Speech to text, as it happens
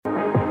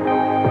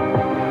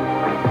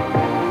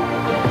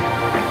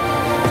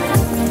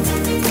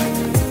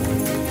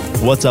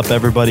What's up,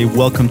 everybody?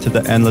 Welcome to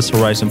the Endless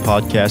Horizon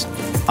podcast.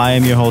 I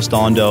am your host,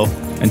 Ando,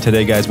 and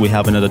today, guys, we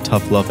have another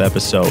tough love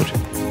episode.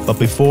 But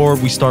before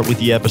we start with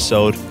the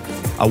episode,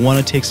 I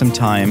want to take some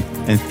time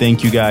and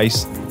thank you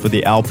guys for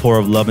the outpour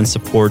of love and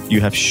support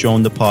you have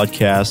shown the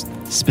podcast,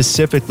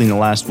 specifically in the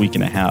last week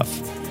and a half.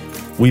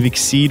 We've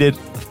exceeded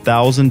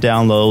 1,000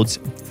 downloads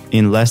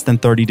in less than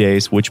 30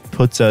 days, which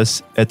puts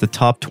us at the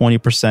top 20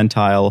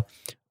 percentile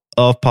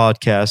of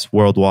podcasts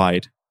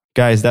worldwide.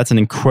 Guys, that's an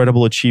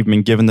incredible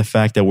achievement given the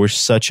fact that we're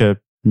such a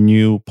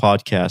new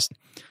podcast.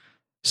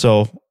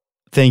 So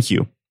thank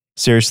you.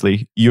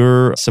 Seriously,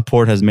 your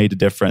support has made a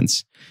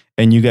difference.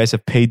 And you guys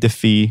have paid the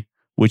fee,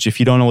 which if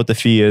you don't know what the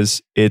fee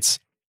is, it's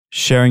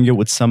sharing it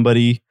with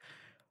somebody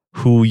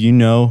who you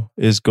know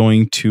is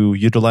going to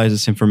utilize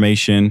this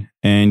information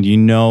and you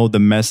know the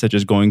message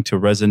is going to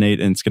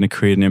resonate and it's going to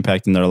create an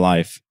impact in their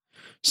life.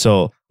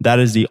 So that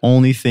is the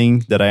only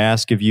thing that I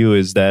ask of you,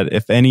 is that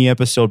if any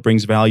episode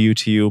brings value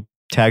to you,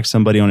 tag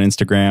somebody on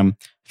Instagram,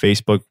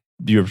 Facebook,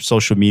 your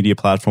social media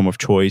platform of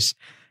choice,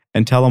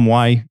 and tell them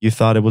why you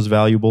thought it was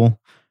valuable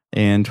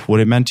and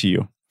what it meant to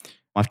you.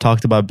 I've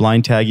talked about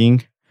blind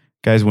tagging.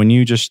 Guys, when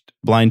you just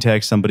blind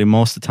tag somebody,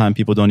 most of the time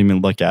people don't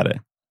even look at it.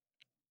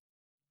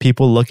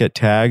 People look at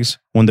tags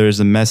when there's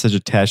a message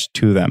attached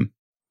to them.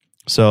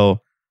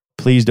 So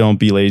please don't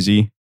be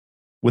lazy.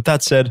 With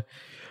that said,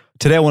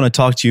 today I want to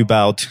talk to you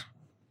about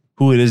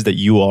who it is that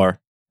you are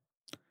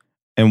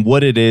and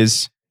what it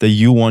is that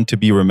you want to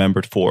be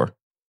remembered for.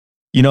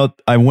 You know,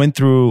 I went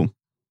through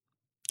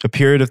a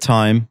period of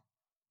time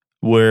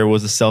where it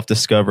was a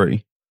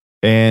self-discovery.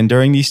 And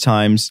during these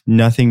times,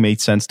 nothing made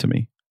sense to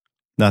me.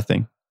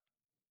 Nothing.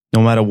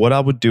 No matter what I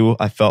would do,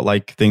 I felt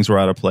like things were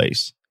out of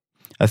place.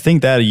 I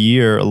think that a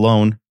year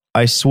alone,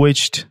 I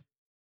switched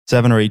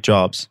 7 or 8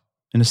 jobs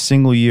in a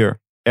single year.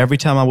 Every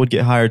time I would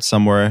get hired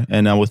somewhere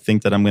and I would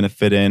think that I'm going to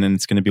fit in and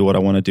it's going to be what I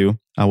want to do,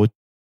 I would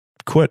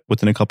quit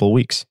within a couple of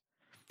weeks.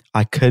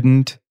 I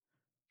couldn't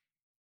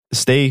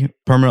stay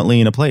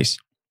permanently in a place.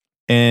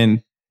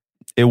 And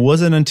it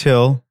wasn't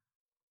until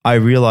I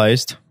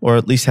realized, or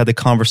at least had the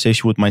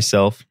conversation with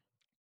myself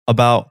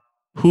about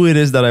who it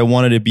is that I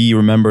wanted to be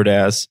remembered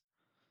as,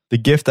 the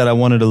gift that I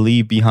wanted to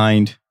leave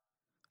behind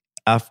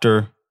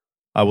after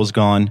I was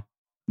gone,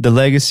 the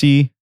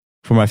legacy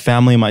for my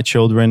family and my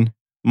children.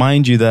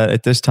 Mind you that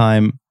at this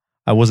time,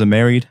 I wasn't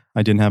married.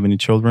 I didn't have any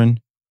children.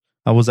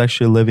 I was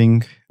actually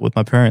living with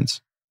my parents.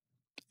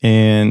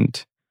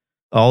 And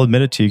I'll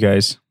admit it to you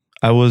guys,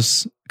 I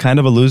was kind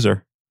of a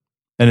loser.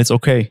 And it's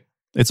okay.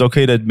 It's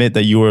okay to admit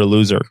that you were a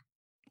loser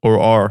or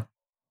are,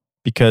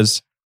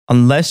 because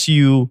unless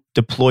you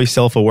deploy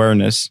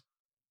self-awareness,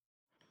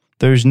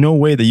 there's no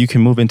way that you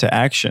can move into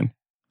action.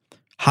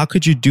 How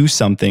could you do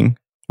something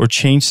or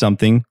change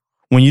something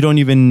when you don't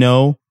even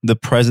know the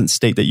present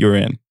state that you're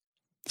in?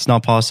 It's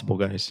not possible,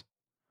 guys.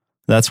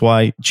 That's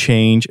why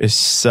change is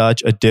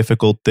such a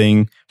difficult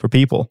thing for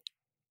people.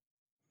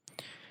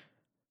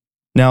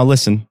 Now,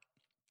 listen,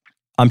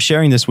 I'm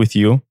sharing this with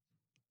you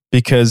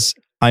because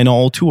I know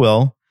all too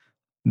well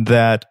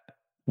that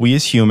we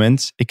as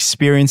humans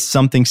experience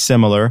something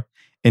similar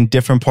in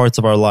different parts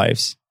of our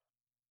lives.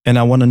 And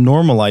I want to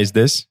normalize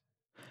this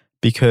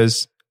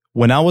because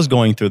when I was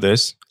going through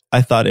this,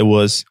 I thought it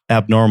was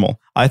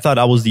abnormal. I thought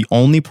I was the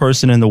only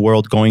person in the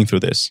world going through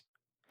this.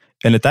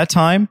 And at that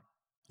time,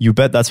 you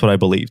bet that's what I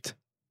believed.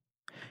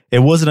 It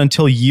wasn't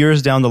until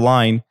years down the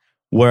line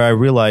where I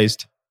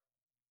realized,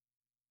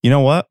 you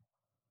know what?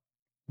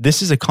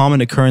 This is a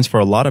common occurrence for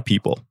a lot of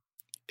people,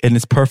 and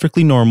it's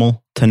perfectly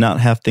normal to not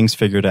have things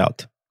figured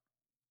out.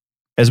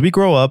 As we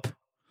grow up,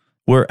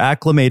 we're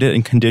acclimated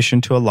and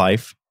conditioned to a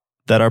life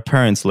that our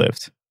parents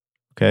lived,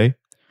 okay?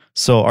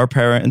 So our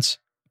parents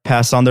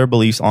pass on their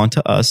beliefs onto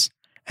us,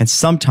 and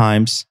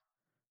sometimes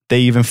they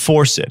even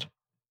force it,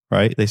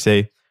 right? They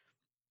say,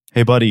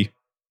 hey, buddy,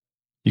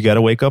 you got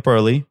to wake up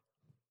early.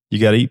 You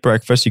got to eat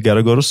breakfast. You got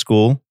to go to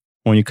school.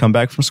 When you come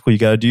back from school, you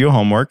got to do your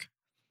homework.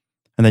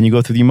 And then you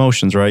go through the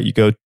emotions, right? You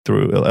go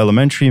through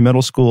elementary,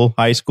 middle school,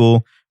 high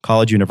school,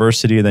 college,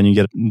 university, and then you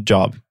get a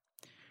job.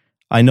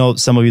 I know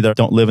some of you that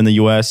don't live in the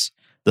US,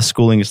 the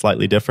schooling is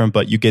slightly different,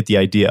 but you get the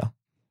idea.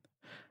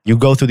 You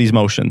go through these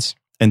motions,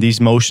 and these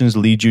motions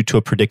lead you to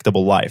a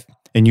predictable life.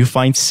 And you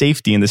find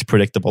safety in this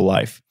predictable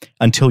life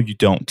until you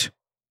don't.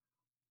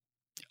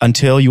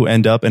 Until you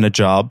end up in a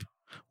job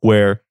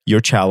where you're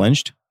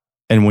challenged.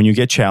 And when you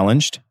get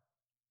challenged,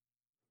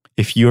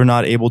 if you're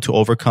not able to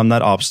overcome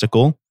that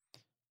obstacle,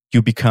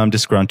 you become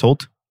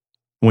disgruntled.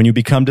 When you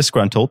become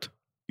disgruntled,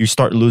 you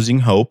start losing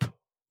hope.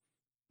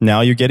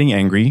 Now you're getting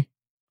angry.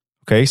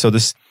 Okay, so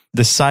this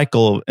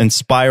cycle and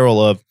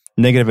spiral of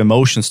negative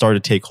emotions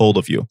started to take hold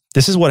of you.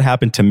 This is what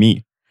happened to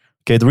me.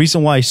 Okay, the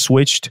reason why I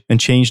switched and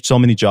changed so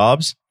many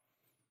jobs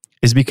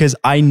is because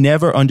I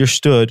never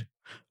understood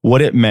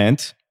what it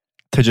meant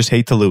to just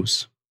hate to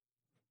lose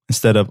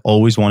instead of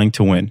always wanting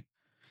to win.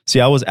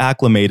 See, I was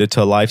acclimated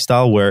to a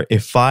lifestyle where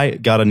if I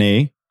got an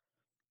A,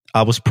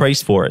 I was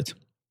praised for it.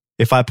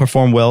 If I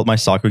performed well at my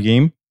soccer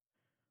game,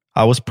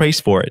 I was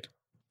praised for it.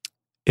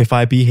 If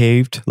I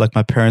behaved like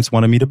my parents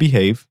wanted me to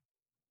behave,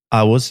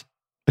 I was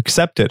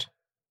accepted.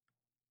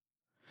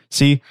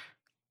 See,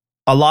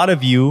 a lot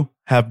of you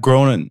have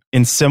grown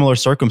in similar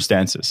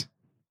circumstances.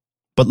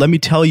 But let me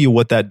tell you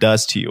what that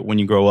does to you when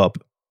you grow up.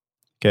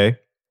 Okay?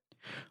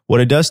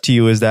 What it does to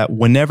you is that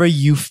whenever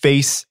you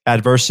face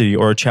adversity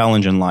or a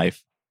challenge in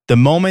life, the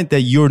moment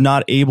that you're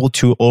not able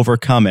to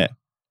overcome it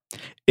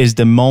is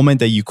the moment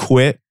that you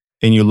quit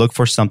and you look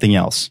for something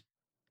else.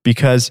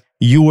 Because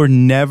you were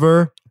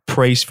never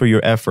praised for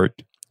your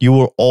effort. You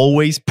were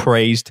always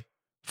praised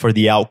for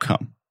the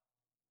outcome.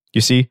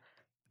 You see,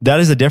 that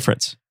is the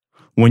difference.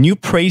 When you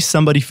praise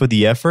somebody for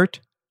the effort,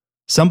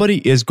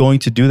 somebody is going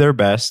to do their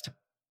best.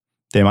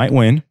 They might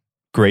win.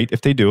 Great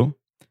if they do.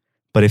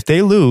 But if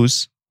they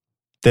lose,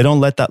 they don't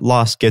let that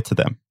loss get to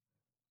them.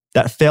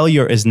 That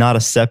failure is not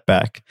a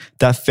setback.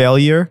 That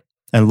failure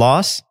and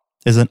loss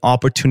is an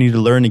opportunity to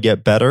learn to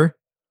get better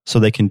so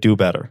they can do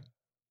better.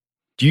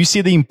 Do you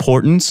see the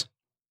importance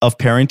of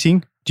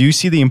parenting? Do you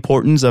see the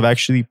importance of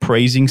actually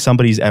praising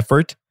somebody's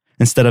effort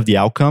instead of the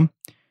outcome?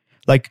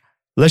 Like,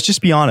 let's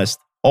just be honest.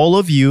 All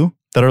of you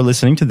that are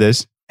listening to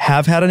this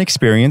have had an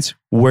experience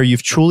where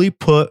you've truly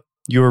put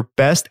your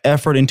best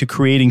effort into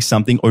creating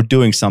something or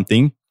doing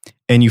something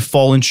and you've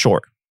fallen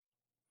short.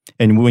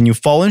 And when you've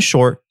fallen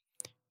short,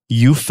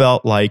 you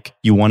felt like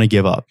you want to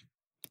give up.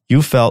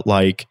 You felt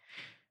like,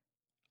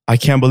 I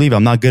can't believe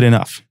I'm not good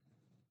enough.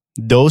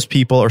 Those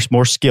people are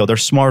more skilled. They're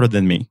smarter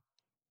than me.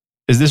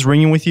 Is this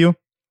ringing with you?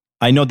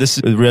 I know this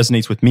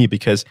resonates with me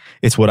because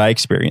it's what I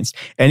experienced.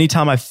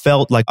 Anytime I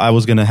felt like I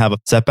was going to have a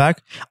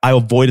setback, I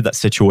avoided that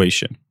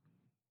situation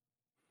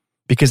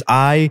because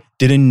I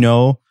didn't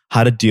know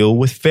how to deal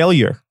with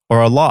failure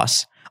or a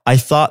loss. I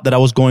thought that I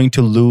was going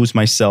to lose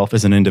myself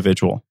as an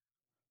individual.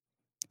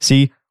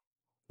 See,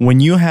 when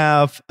you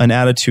have an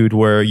attitude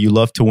where you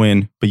love to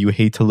win, but you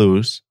hate to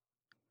lose,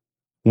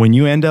 when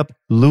you end up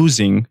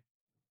losing,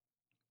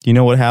 you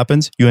know what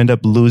happens? You end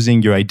up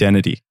losing your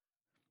identity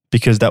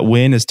because that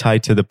win is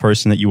tied to the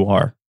person that you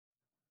are.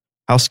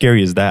 How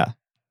scary is that?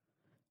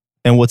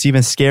 And what's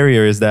even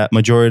scarier is that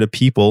majority of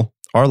people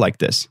are like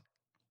this.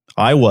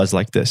 I was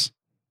like this.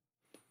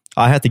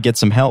 I had to get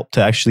some help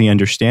to actually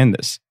understand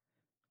this.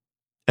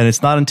 And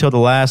it's not until the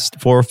last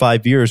 4 or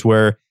 5 years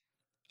where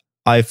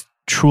I've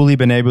truly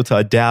been able to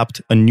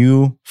adapt a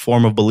new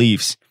form of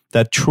beliefs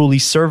that truly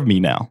serve me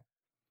now.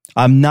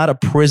 I'm not a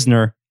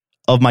prisoner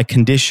of my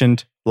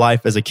conditioned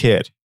life as a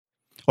kid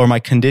or my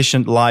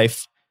conditioned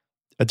life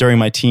during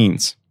my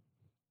teens.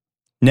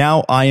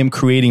 Now I am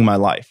creating my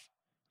life.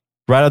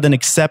 Rather than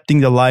accepting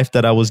the life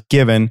that I was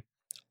given,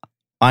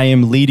 I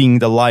am leading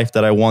the life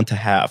that I want to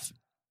have.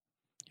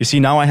 You see,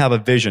 now I have a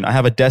vision. I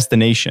have a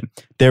destination.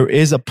 There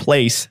is a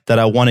place that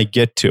I want to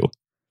get to.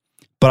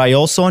 But I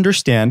also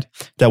understand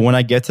that when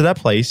I get to that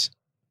place,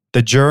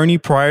 the journey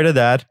prior to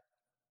that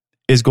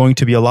is going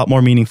to be a lot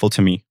more meaningful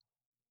to me.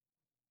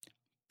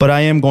 But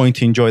I am going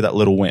to enjoy that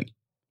little win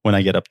when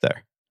I get up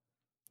there.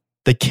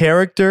 The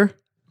character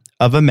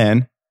of a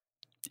man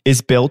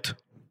is built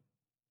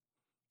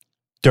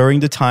during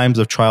the times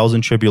of trials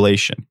and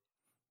tribulation,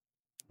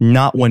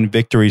 not when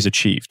victory is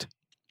achieved.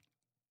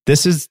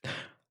 This is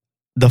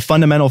the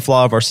fundamental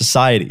flaw of our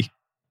society.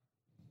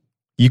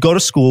 You go to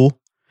school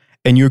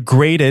and you're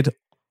graded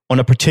on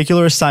a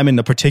particular assignment in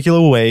a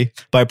particular way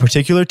by a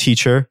particular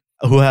teacher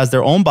who has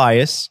their own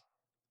bias.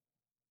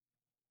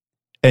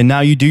 And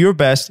now you do your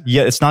best,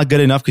 yet it's not good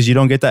enough because you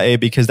don't get that A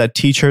because that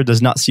teacher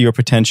does not see your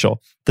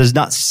potential, does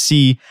not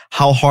see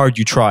how hard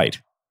you tried.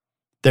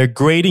 They're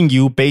grading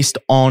you based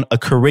on a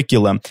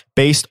curriculum,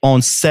 based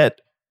on set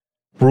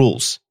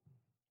rules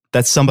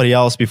that somebody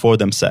else before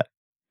them set.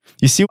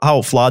 You see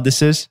how flawed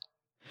this is?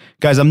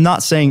 Guys, I'm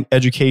not saying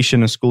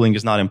education and schooling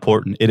is not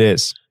important. It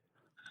is.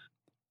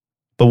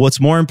 But what's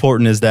more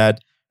important is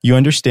that you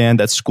understand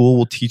that school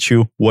will teach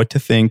you what to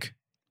think.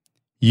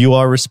 You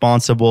are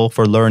responsible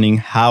for learning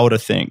how to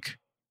think.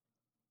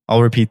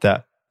 I'll repeat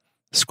that.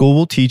 School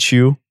will teach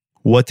you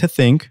what to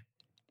think,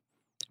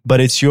 but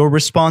it's your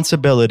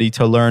responsibility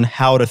to learn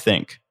how to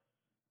think.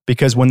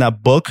 Because when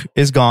that book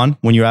is gone,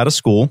 when you're out of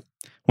school,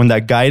 when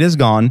that guide is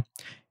gone,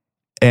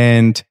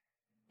 and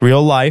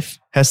real life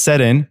has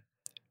set in,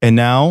 and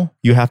now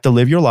you have to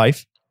live your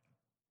life,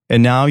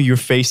 and now you're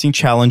facing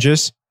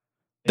challenges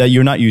that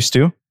you're not used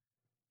to,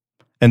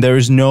 and there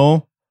is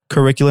no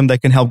curriculum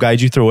that can help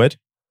guide you through it.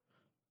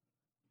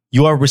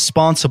 You are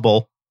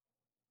responsible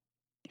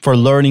for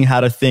learning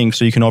how to think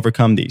so you can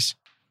overcome these.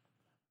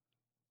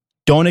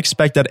 Don't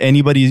expect that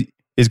anybody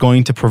is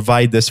going to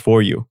provide this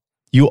for you.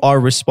 You are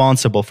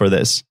responsible for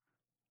this.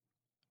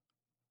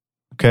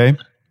 Okay?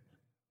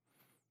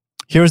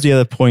 Here's the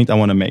other point I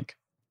want to make.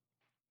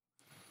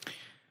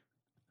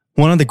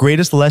 One of the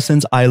greatest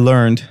lessons I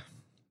learned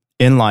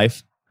in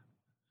life,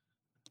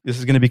 this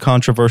is going to be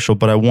controversial,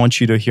 but I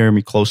want you to hear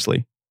me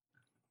closely.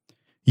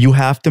 You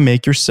have to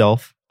make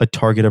yourself a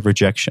target of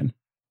rejection.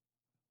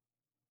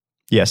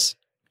 Yes,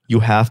 you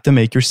have to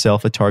make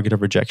yourself a target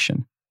of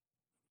rejection.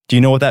 Do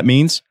you know what that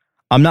means?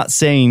 I'm not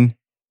saying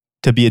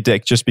to be a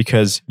dick just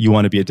because you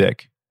want to be a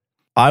dick.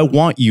 I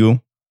want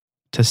you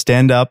to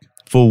stand up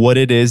for what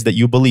it is that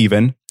you believe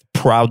in,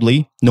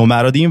 proudly, no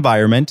matter the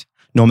environment,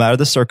 no matter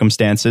the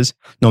circumstances,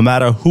 no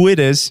matter who it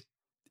is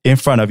in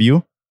front of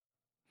you,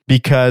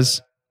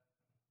 because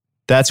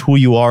that's who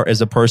you are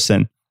as a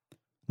person.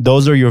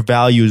 Those are your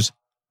values.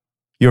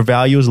 Your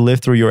values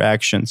live through your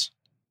actions.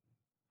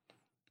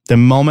 The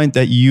moment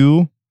that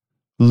you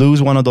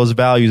lose one of those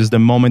values is the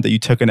moment that you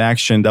took an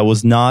action that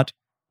was not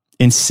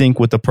in sync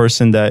with the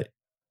person that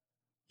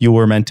you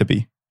were meant to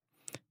be.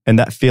 And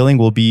that feeling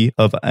will be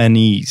of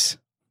unease.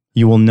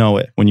 You will know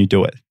it when you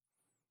do it.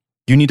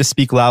 You need to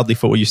speak loudly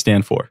for what you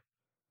stand for.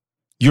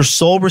 Your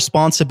sole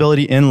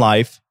responsibility in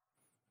life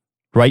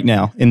right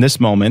now, in this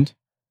moment,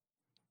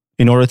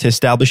 in order to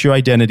establish your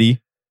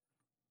identity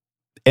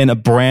and a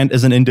brand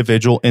as an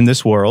individual in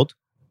this world,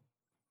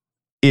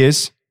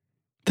 is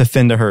to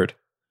thin the herd.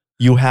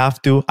 You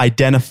have to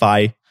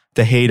identify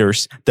the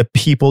haters, the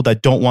people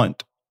that don't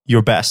want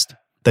your best,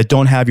 that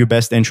don't have your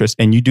best interest.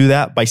 And you do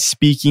that by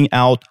speaking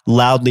out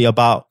loudly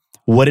about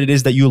what it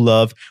is that you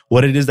love,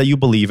 what it is that you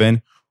believe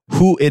in,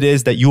 who it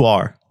is that you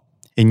are.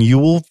 And you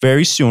will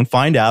very soon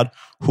find out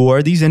who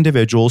are these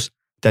individuals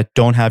that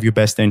don't have your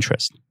best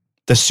interest.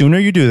 The sooner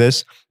you do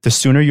this, the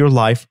sooner your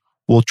life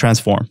will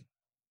transform.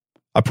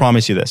 I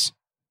promise you this.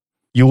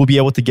 You will be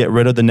able to get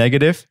rid of the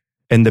negative,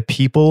 and the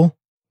people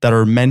that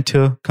are meant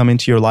to come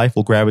into your life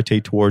will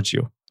gravitate towards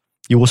you.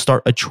 You will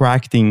start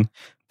attracting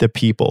the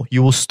people.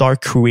 You will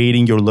start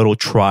creating your little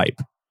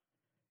tribe.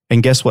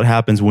 And guess what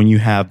happens when you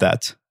have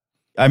that?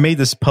 I made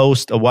this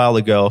post a while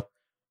ago,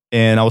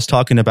 and I was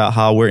talking about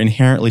how we're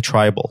inherently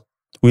tribal.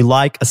 We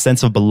like a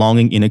sense of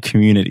belonging in a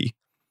community.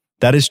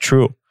 That is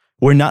true.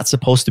 We're not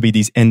supposed to be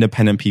these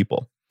independent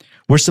people.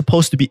 We're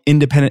supposed to be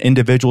independent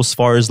individuals as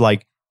far as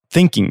like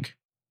thinking.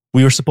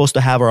 We are supposed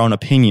to have our own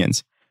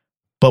opinions,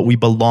 but we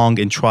belong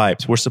in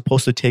tribes. We're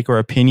supposed to take our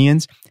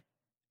opinions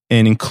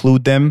and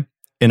include them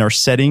in our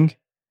setting,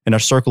 in our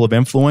circle of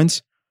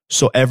influence,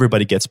 so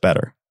everybody gets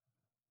better.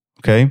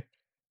 Okay?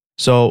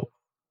 So,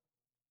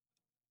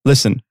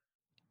 listen,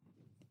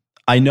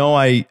 I know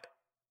I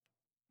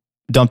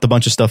dumped a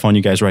bunch of stuff on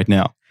you guys right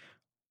now.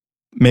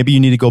 Maybe you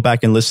need to go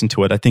back and listen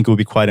to it. I think it would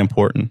be quite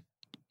important.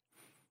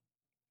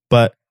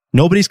 But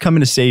nobody's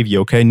coming to save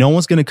you, okay? No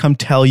one's going to come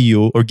tell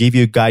you or give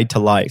you a guide to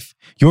life.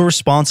 You're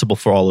responsible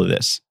for all of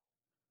this.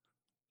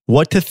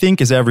 What to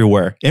think is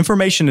everywhere.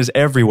 Information is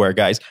everywhere,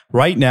 guys.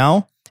 Right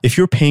now, if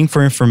you're paying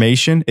for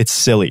information, it's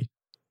silly.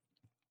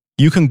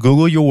 You can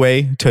Google your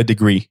way to a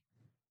degree.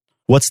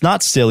 What's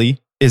not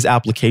silly is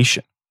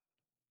application.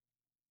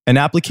 An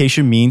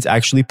application means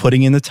actually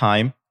putting in the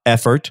time,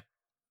 effort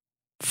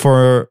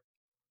for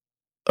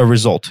a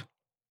result.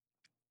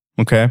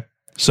 Okay?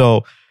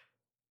 So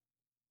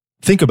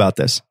think about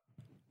this.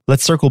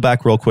 Let's circle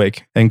back real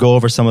quick and go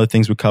over some of the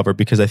things we covered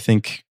because I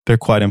think they're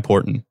quite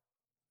important.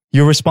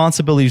 Your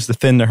responsibility is to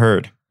thin the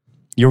herd.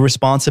 Your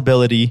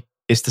responsibility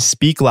is to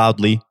speak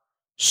loudly,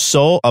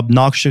 so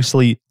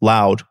obnoxiously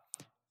loud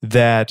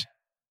that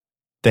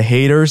the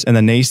haters and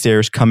the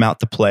naysayers come out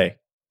to play.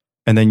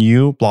 And then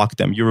you block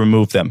them, you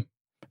remove them.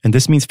 And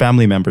this means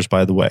family members,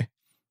 by the way.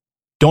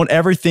 Don't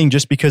ever think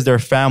just because they're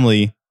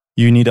family,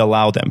 you need to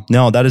allow them.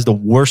 No, that is the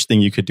worst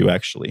thing you could do,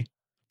 actually.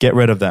 Get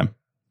rid of them.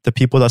 The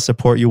people that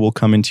support you will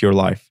come into your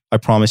life. I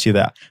promise you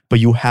that. But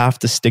you have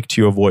to stick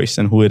to your voice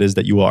and who it is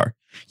that you are.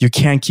 You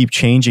can't keep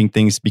changing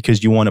things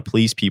because you want to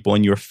please people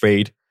and you're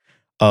afraid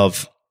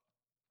of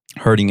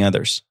hurting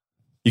others.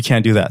 You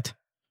can't do that.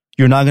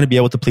 You're not going to be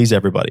able to please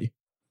everybody.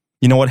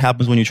 You know what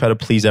happens when you try to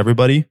please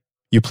everybody?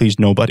 You please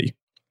nobody.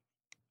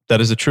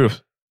 That is the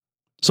truth.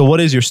 So what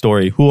is your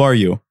story? Who are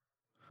you?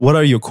 What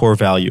are your core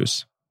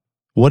values?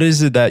 What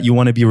is it that you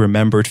want to be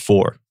remembered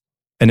for?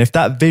 And if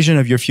that vision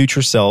of your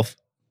future self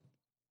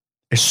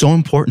is so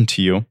important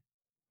to you,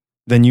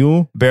 then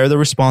you bear the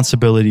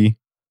responsibility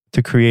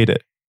to create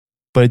it.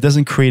 But it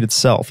doesn't create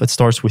itself. It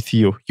starts with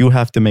you. You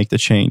have to make the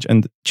change.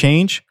 And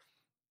change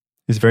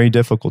is very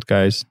difficult,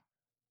 guys.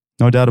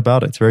 No doubt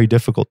about it. It's very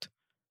difficult.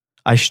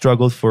 I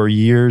struggled for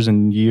years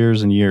and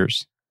years and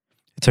years.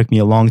 It took me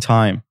a long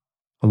time.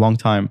 A long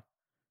time.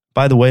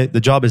 By the way, the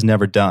job is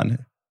never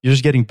done. You're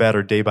just getting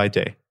better day by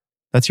day.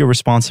 That's your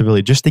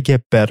responsibility, just to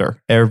get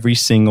better every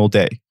single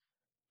day.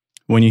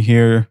 When you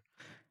hear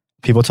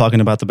people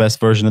talking about the best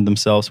version of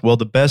themselves, well,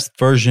 the best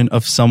version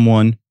of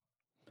someone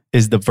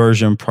is the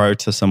version prior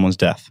to someone's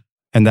death.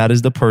 And that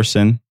is the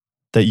person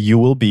that you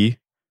will be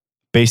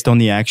based on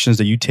the actions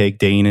that you take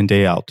day in and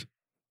day out.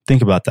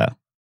 Think about that.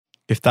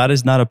 If that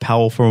is not a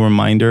powerful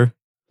reminder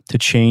to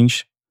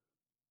change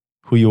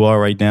who you are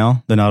right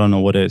now, then I don't know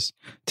what is.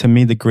 To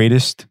me, the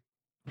greatest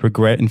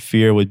regret and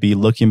fear would be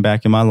looking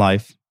back in my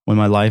life when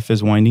my life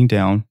is winding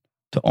down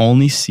to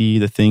only see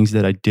the things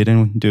that I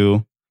didn't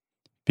do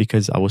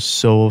because I was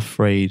so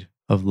afraid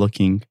of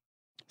looking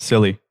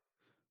silly.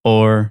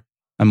 Or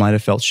I might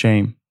have felt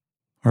shame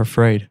or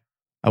afraid.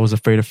 I was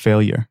afraid of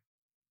failure.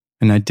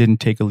 And I didn't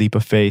take a leap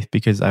of faith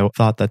because I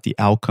thought that the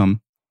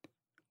outcome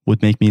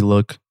would make me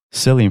look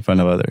silly in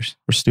front of others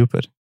or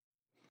stupid.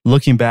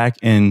 Looking back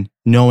and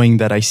knowing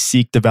that I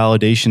seek the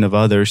validation of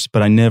others,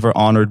 but I never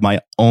honored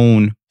my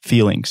own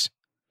feelings.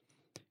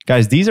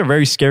 Guys, these are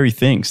very scary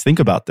things. Think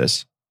about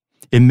this.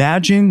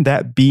 Imagine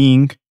that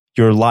being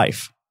your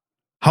life.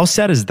 How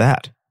sad is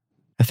that?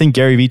 I think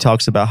Gary Vee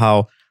talks about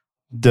how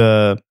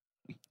the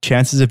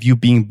chances of you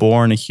being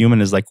born a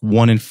human is like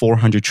 1 in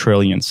 400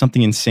 trillion,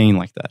 something insane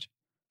like that.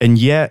 And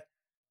yet,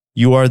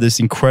 you are this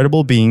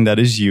incredible being that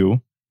is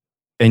you,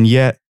 and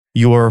yet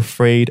you are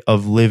afraid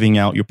of living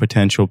out your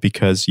potential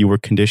because you were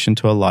conditioned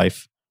to a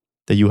life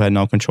that you had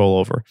no control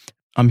over.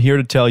 I'm here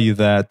to tell you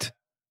that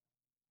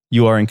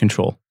you are in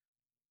control,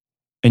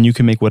 and you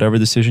can make whatever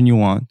decision you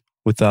want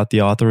without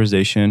the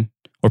authorization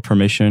or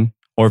permission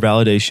or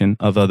validation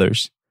of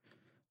others,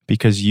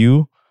 because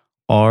you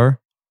are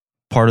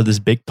part of this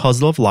big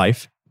puzzle of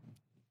life,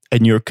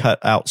 and you're cut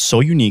out so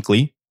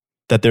uniquely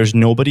that there's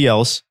nobody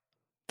else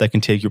that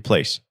can take your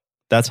place.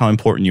 That's how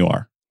important you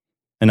are.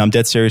 And I'm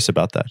dead serious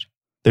about that.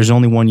 There's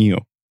only one you.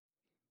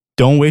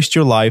 Don't waste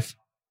your life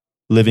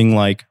living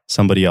like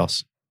somebody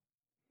else.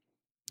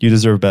 You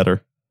deserve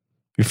better.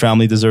 Your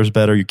family deserves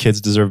better. Your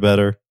kids deserve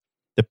better.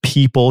 The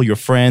people, your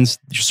friends,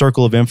 your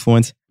circle of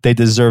influence, they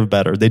deserve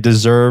better. They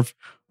deserve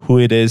who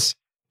it is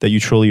that you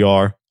truly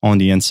are on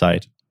the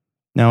inside.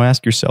 Now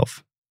ask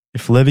yourself,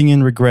 if living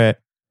in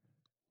regret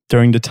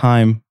during the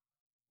time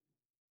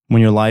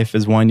when your life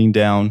is winding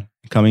down,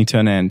 coming to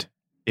an end,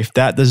 if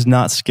that does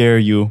not scare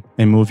you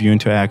and move you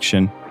into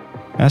action,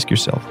 ask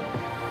yourself,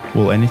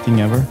 will anything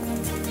ever?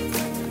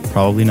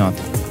 Probably not.